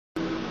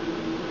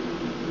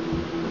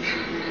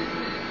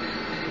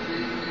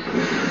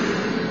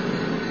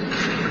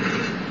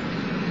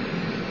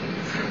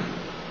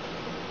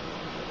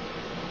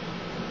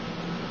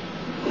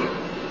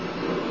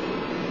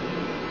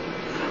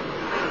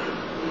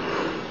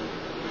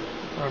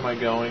Where am I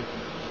going?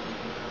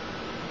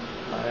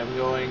 I am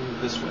going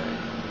this way.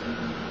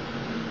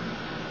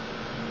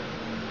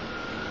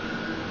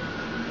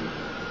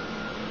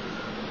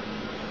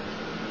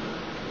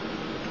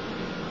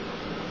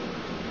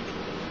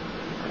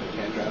 I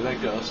can't drive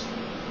that ghost.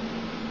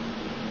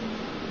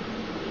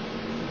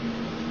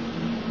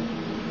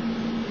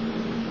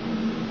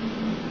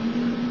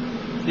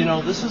 You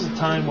know, this is a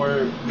time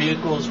where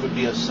vehicles would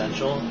be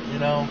essential, you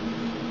know?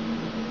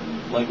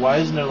 Like, why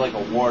isn't there like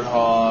a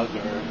warthog or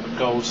a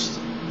ghost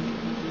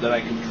that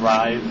I can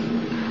drive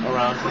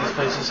around to these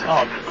places?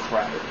 Oh,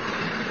 crap.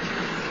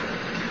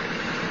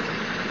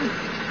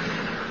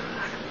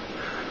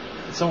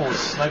 Someone was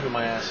sniping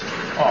my ass.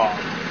 Oh.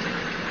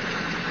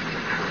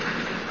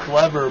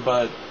 Clever,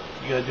 but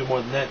you gotta do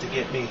more than that to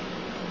get me.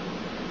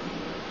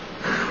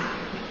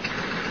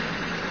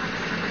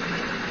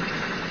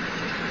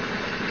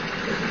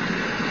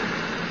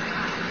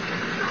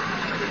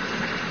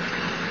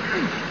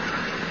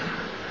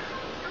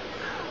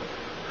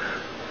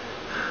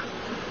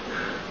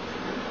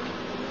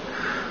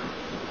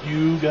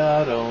 You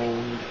got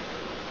owned.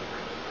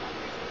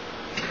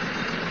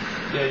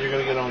 Yeah, you're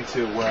gonna get owned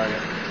too. Where are you?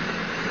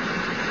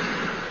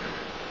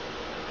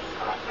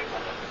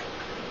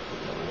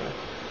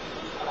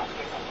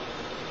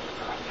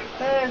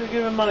 Hey, they're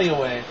giving money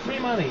away. Free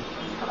money.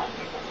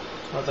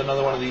 What's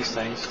another one of these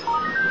things? Oh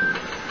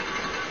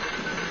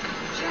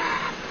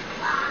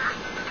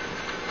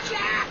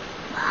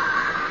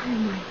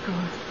my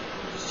god.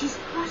 She's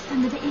crushed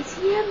under the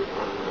ATM.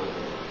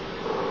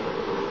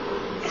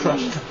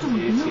 Crushed under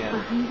the Look ATM.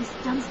 behind this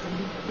dumpster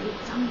with big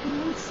tongue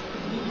boots.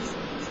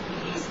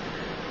 Please.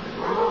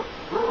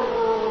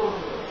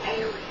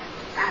 Alien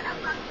son of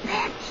a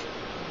bitch!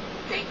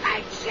 Think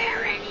I'd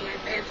share any of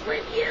this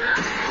with you?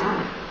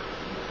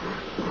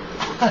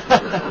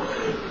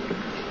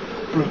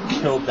 Brute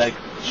killed that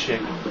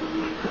chick.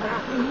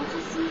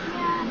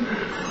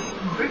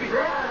 Baby,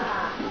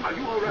 are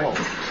you alright? Whoa.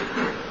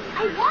 I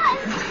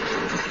was.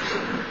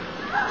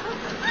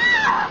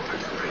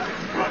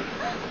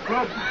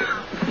 Run!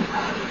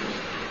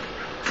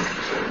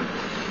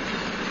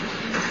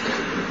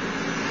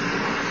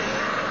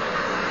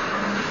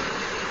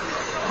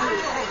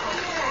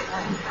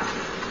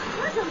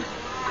 Listen,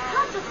 a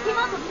car just came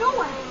out of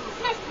nowhere.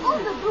 Smashed all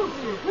the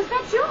brute. Was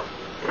that you?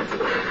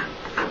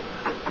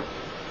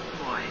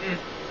 Boy, I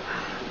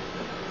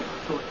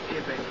thought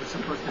airbag was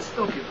supposed to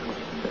stop you from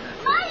getting that.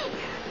 Mike!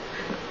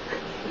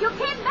 You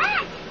came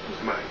back!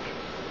 Mike.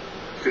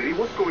 City,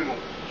 what's going on?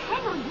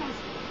 Hang on, yes.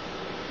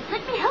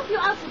 Let me help you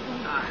out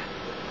again.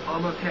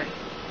 I'm okay.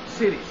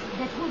 Cities.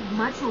 That whole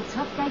macho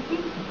tough guy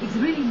thing, it's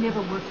really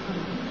never worked for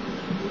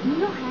me.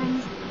 No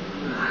hands.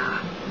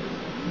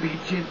 Be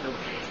gentle.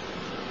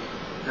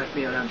 Back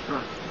me around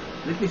front.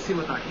 Let me see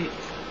what I hit.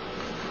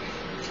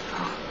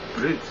 Oh,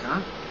 brutes,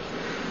 huh?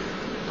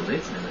 Well,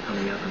 that's never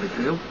coming out of the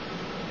grill.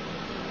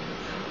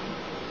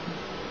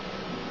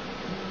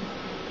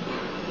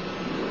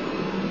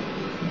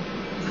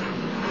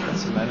 Got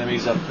some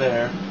enemies up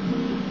there.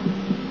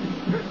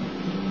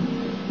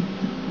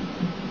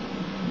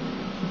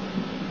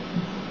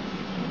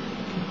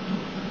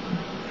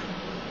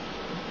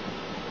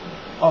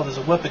 Oh, there's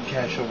a weapon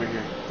cache over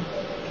here.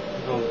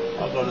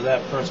 I'll go to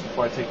that first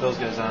before I take those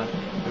guys on.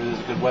 Maybe there's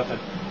a good weapon.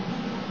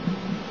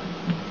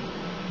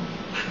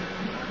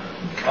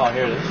 Oh,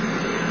 here it is.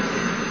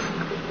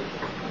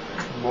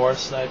 More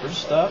sniper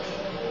stuff.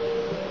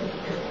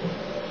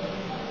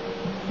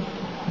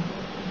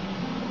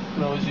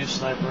 Can always use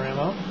sniper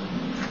ammo.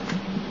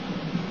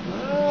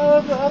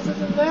 Other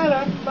than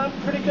that, I'm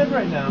pretty good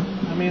right now.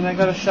 I mean, I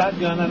got a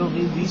shotgun. I don't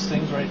need these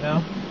things right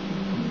now.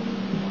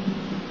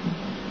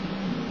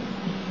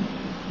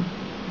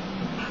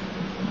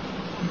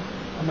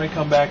 I might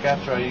come back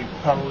after I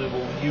probably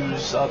will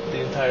use up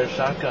the entire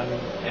shotgun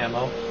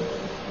ammo.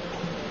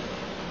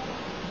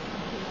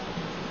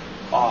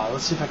 Aw,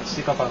 let's see if I can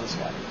sneak up on this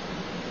guy.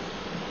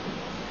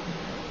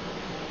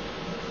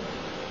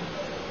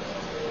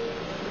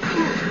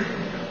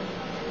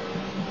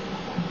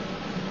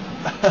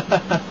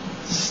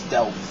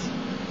 Stealth.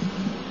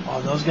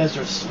 Oh, those guys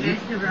are asleep.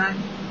 Mr. Run.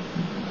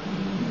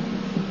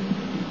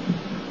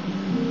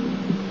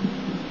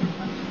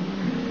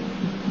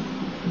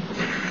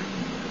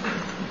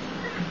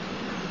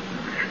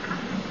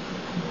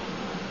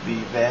 Be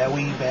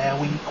very,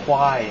 very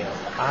quiet.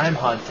 I'm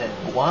hunting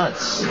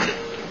once.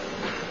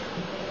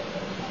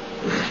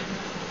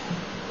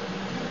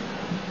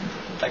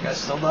 That guy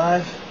still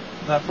alive?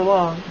 Not for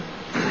long.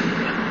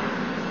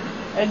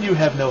 And you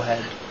have no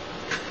head.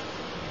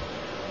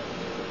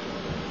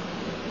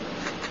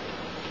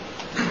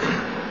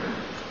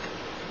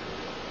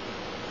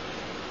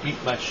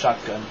 Beat my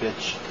shotgun,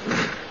 bitch.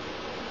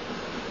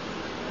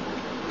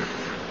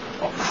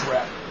 Oh,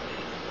 crap.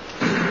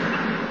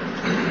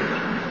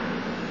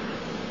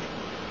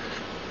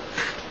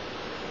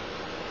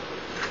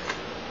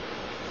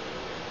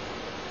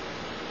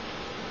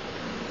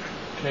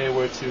 Okay,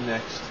 where to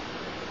next?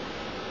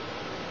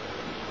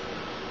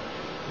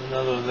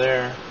 Another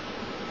there.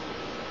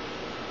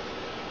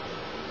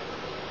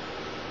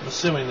 I'm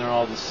assuming they're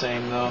all the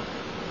same though.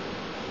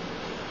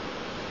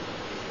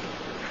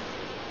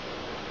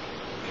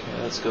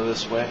 Okay, let's go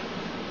this way.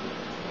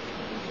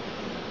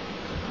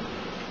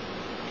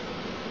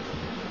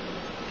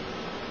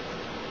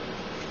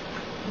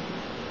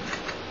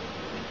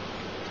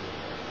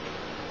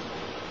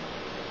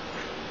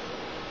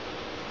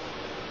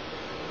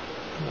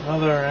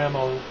 Another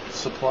ammo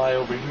supply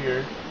over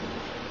here.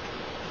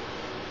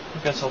 I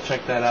guess I'll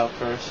check that out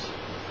first.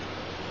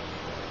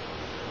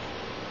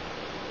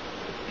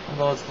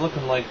 Although it's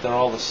looking like they're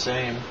all the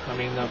same. I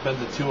mean, I've been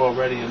to 2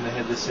 already and they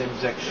had the same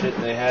exact shit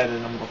they had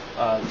in them,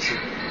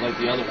 like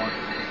the other one.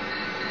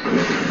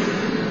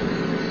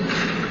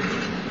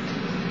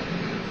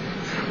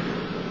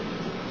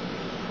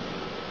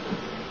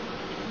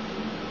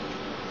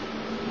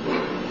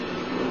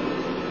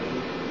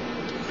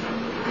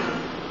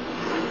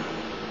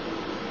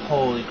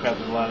 Holy crap,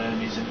 there's a lot of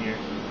enemies in here.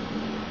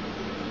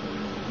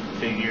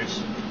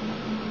 Figures.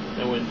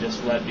 They wouldn't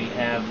just let me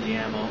have the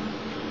ammo.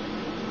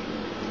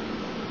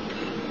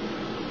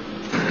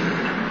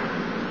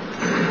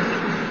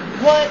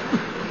 What?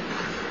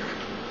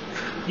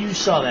 You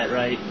saw that,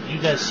 right? You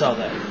guys saw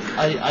that.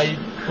 I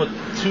put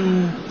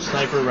 2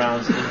 sniper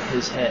rounds in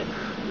his head,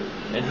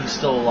 and he's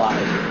still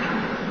alive.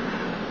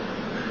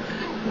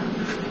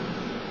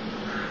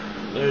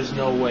 There's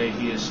no way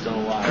he is still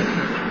alive.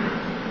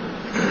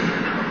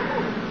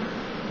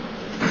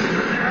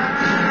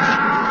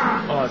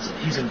 Oh,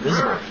 he's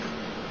invisible.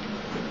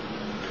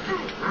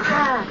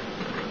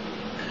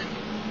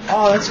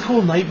 Oh, that's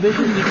cool, night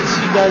vision. You can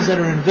see guys that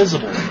are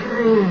invisible.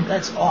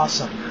 That's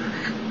awesome.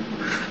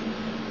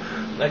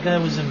 That guy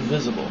was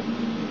invisible.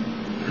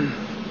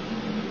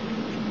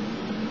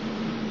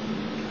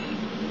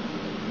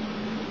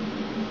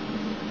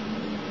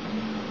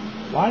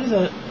 Why do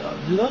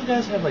those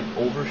guys have like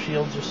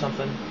overshields or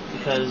something?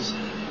 Because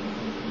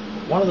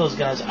one of those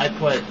guys, I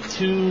put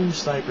 2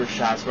 sniper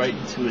shots right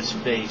into his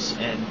face,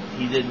 and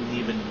he didn't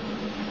even.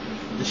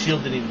 The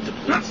shield didn't even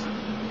deplete.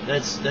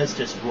 That's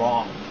just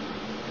wrong.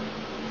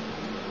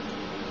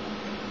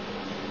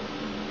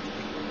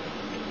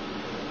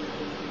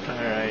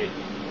 Alright.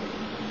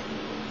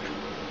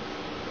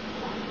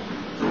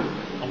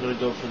 I'm gonna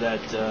go for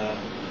that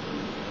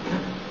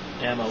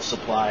ammo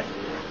supply.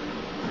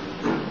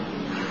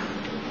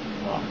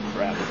 Oh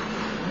crap.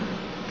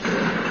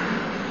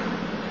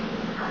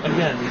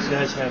 Again, these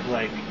guys have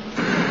like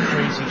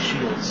crazy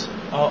shields.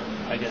 Oh,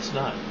 I guess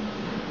not.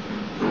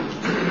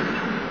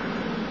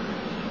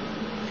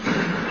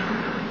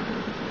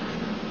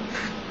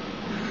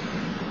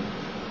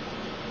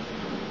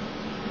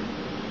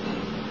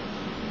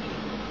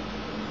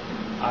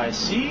 I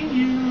see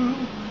you.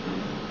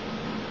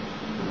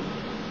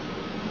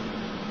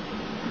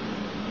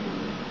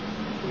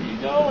 Where you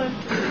going?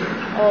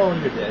 Oh,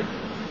 you're dead.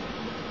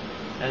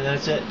 And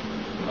that's it?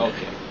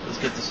 Okay, let's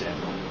get this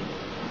ammo.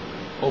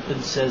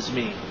 Open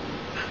sesame.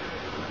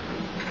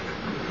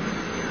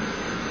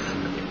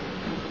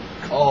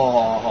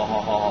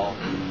 Oh,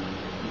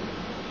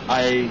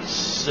 I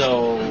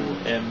so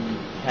am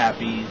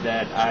happy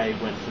that I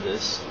went for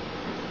this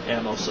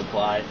ammo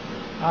supply.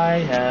 I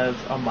have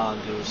a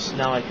mongoose.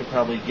 Now I could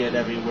probably get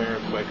everywhere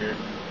quicker.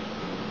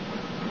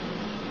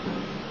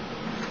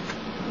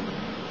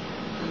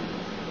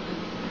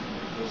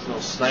 There's no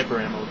sniper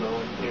ammo though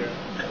in here.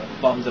 I'm kind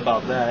of bummed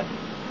about that.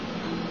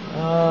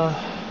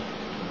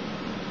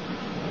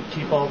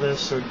 Keep all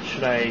this, or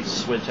should I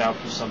switch out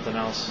for something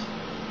else?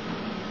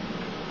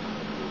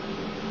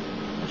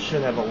 I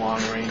should have a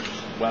long-range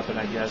weapon,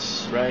 I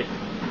guess, right?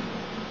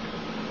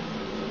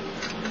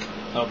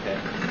 Okay.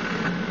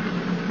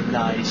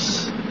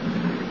 Nice.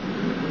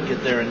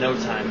 Get there in no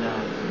time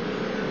now.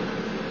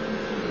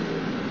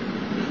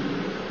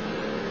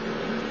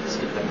 Let's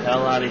get the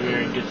hell out of here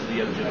and get to the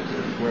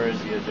objective. Where is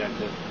the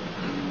objective?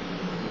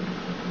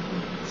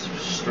 It's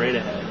straight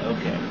ahead.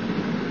 Okay.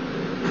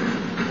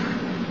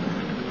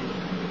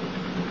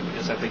 I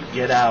guess I have to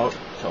get out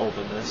to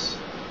open this.